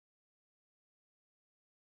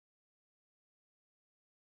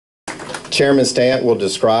Chairman Stant will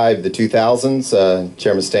describe the 2000s.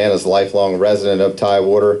 Chairman Stant is a lifelong resident of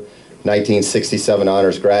Tidewater, 1967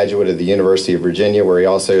 honors graduate of the University of Virginia, where he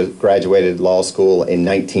also graduated law school in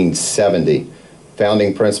 1970.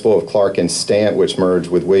 Founding principal of Clark & Stant, which merged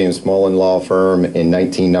with Williams Mullen Law Firm in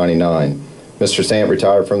 1999. Mr. Stant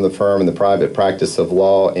retired from the firm in the private practice of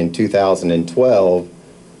law in 2012,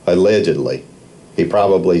 allegedly. He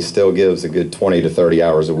probably still gives a good 20 to 30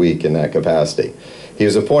 hours a week in that capacity. He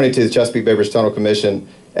was appointed to the Chesapeake Bay Bridge Tunnel Commission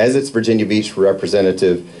as its Virginia Beach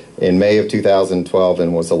representative in May of 2012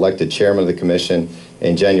 and was elected chairman of the commission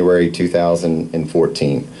in January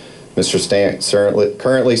 2014. Mr. Stant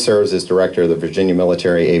currently serves as director of the Virginia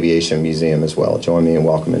Military Aviation Museum as well. Join me in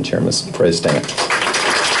welcoming Chairman Fred Stant.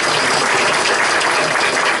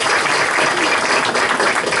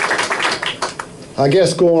 I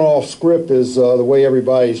guess going off script is the way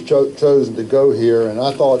everybody's chosen to go here, and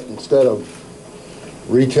I thought instead of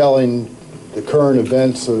retelling the current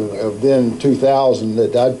events of then 2000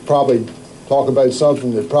 that I'd probably talk about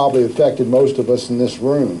something that probably affected most of us in this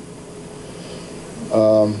room.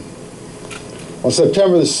 On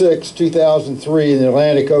September the 6th, 2003, in the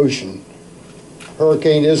Atlantic Ocean,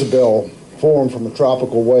 Hurricane Isabel formed from a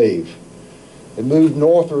tropical wave. It moved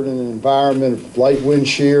northward in an environment of light wind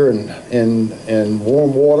shear and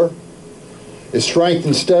warm water. It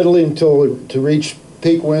strengthened steadily to reach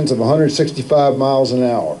peak winds of 165 miles an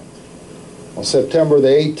hour. On September the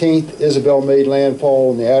 18th, Isabel made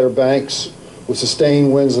landfall in the Outer Banks with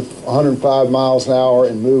sustained winds of 105 miles an hour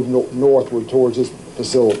and moved northward towards this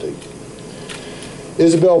facility.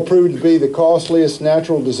 Isabel proved to be the costliest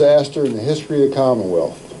natural disaster in the history of the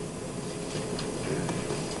Commonwealth.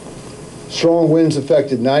 Strong winds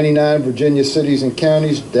affected 99 Virginia cities and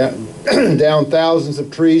counties, down thousands of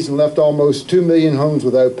trees, and left almost 2 million homes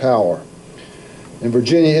without power. In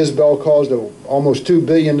Virginia, Isabel caused almost $2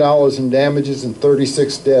 billion in damages and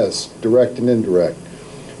 36 deaths, direct and indirect.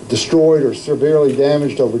 It destroyed or severely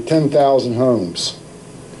damaged over 10,000 homes.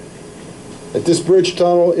 At this bridge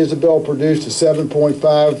tunnel, Isabel produced a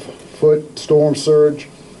 7.5-foot storm surge,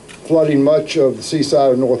 flooding much of the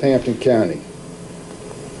seaside of Northampton County.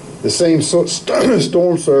 The same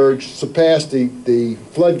storm surge surpassed the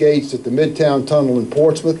floodgates at the Midtown Tunnel in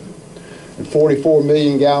Portsmouth, and 44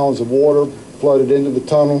 million gallons of water flooded into the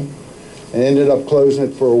tunnel and ended up closing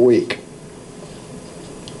it for a week.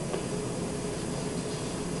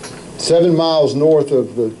 7 miles north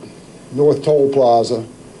of the North Toll Plaza,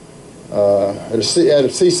 at a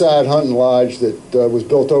seaside hunting lodge that was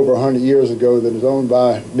built over 100 years ago that is owned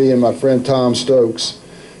by me and my friend Tom Stokes,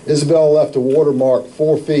 Isabel left a watermark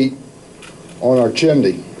 4 feet on our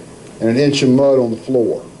chimney and an inch of mud on the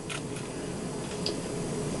floor.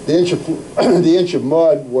 The inch of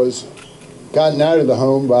mud was gotten out of the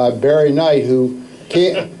home by Barry Knight,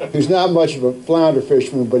 who's not much of a flounder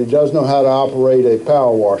fisherman, but he does know how to operate a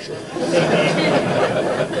power washer.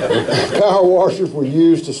 Power washers were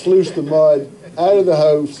used to sluice the mud out of the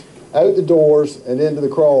house, out the doors, and into the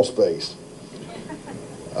crawl space.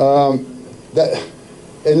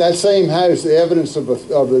 In that same house, the evidence of the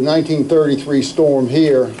 1933 storm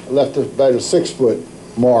here left about a 6-foot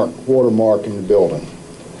watermark in the building.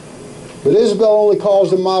 But Isabel only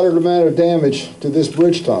caused a moderate amount of damage to this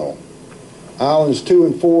bridge tunnel. Islands 2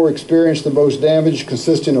 and 4 experienced the most damage,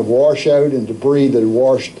 consisting of washout and debris that had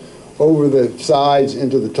washed over the sides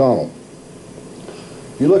into the tunnel.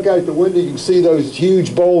 If you look out the window, you can see those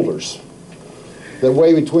huge boulders that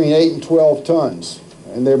weigh between 8 and 12 tons,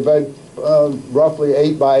 and they're about roughly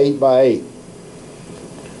 8 by 8 by 8.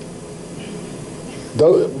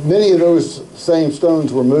 Many of those same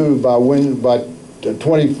stones were moved by wind, by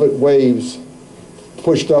 20-foot waves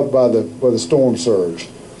pushed up by the storm surge.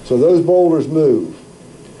 So those boulders move.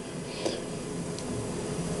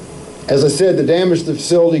 As I said, the damage to the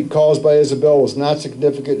facility caused by Isabel was not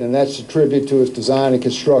significant, and that's a tribute to its design and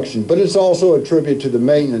construction. But it's also a tribute to the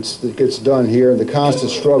maintenance that gets done here and the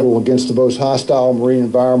constant struggle against the most hostile marine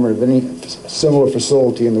environment of any similar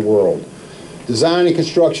facility in the world. Design and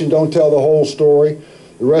construction don't tell the whole story.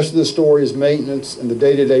 The rest of the story is maintenance and the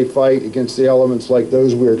day-to-day fight against the elements like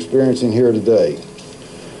those we're experiencing here today.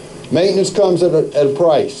 Maintenance comes at a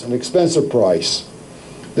price, an expensive price.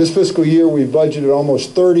 This fiscal year, we've budgeted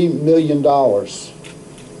almost $30 million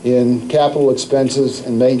in capital expenses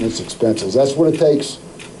and maintenance expenses. That's what it takes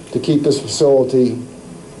to keep this facility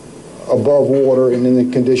above water and in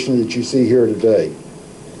the condition that you see here today.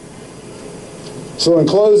 So in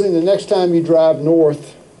closing, the next time you drive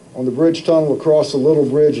north on the bridge tunnel across the little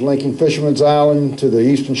bridge linking Fisherman's Island to the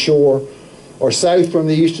eastern shore, or south from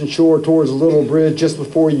the eastern shore towards the little bridge just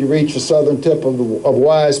before you reach the southern tip of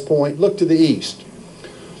Wise Point, look to the east.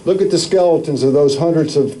 Look at the skeletons of those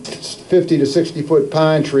hundreds of 50 to 60-foot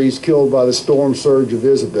pine trees killed by the storm surge of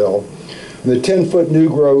Isabel, and the 10-foot new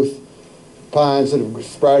growth pines that have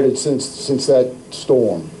sprouted since that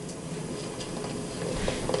storm.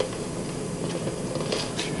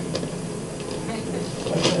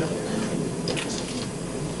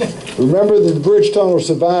 Remember that the bridge tunnel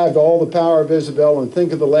survived all the power of Isabel, and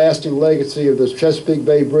think of the lasting legacy of the Chesapeake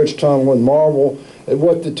Bay Bridge Tunnel, and marvel at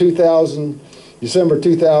what the December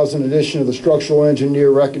 2000 edition of the Structural Engineer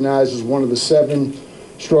recognized as one of the 7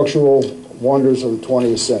 structural wonders of the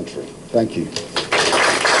 20th century. Thank you.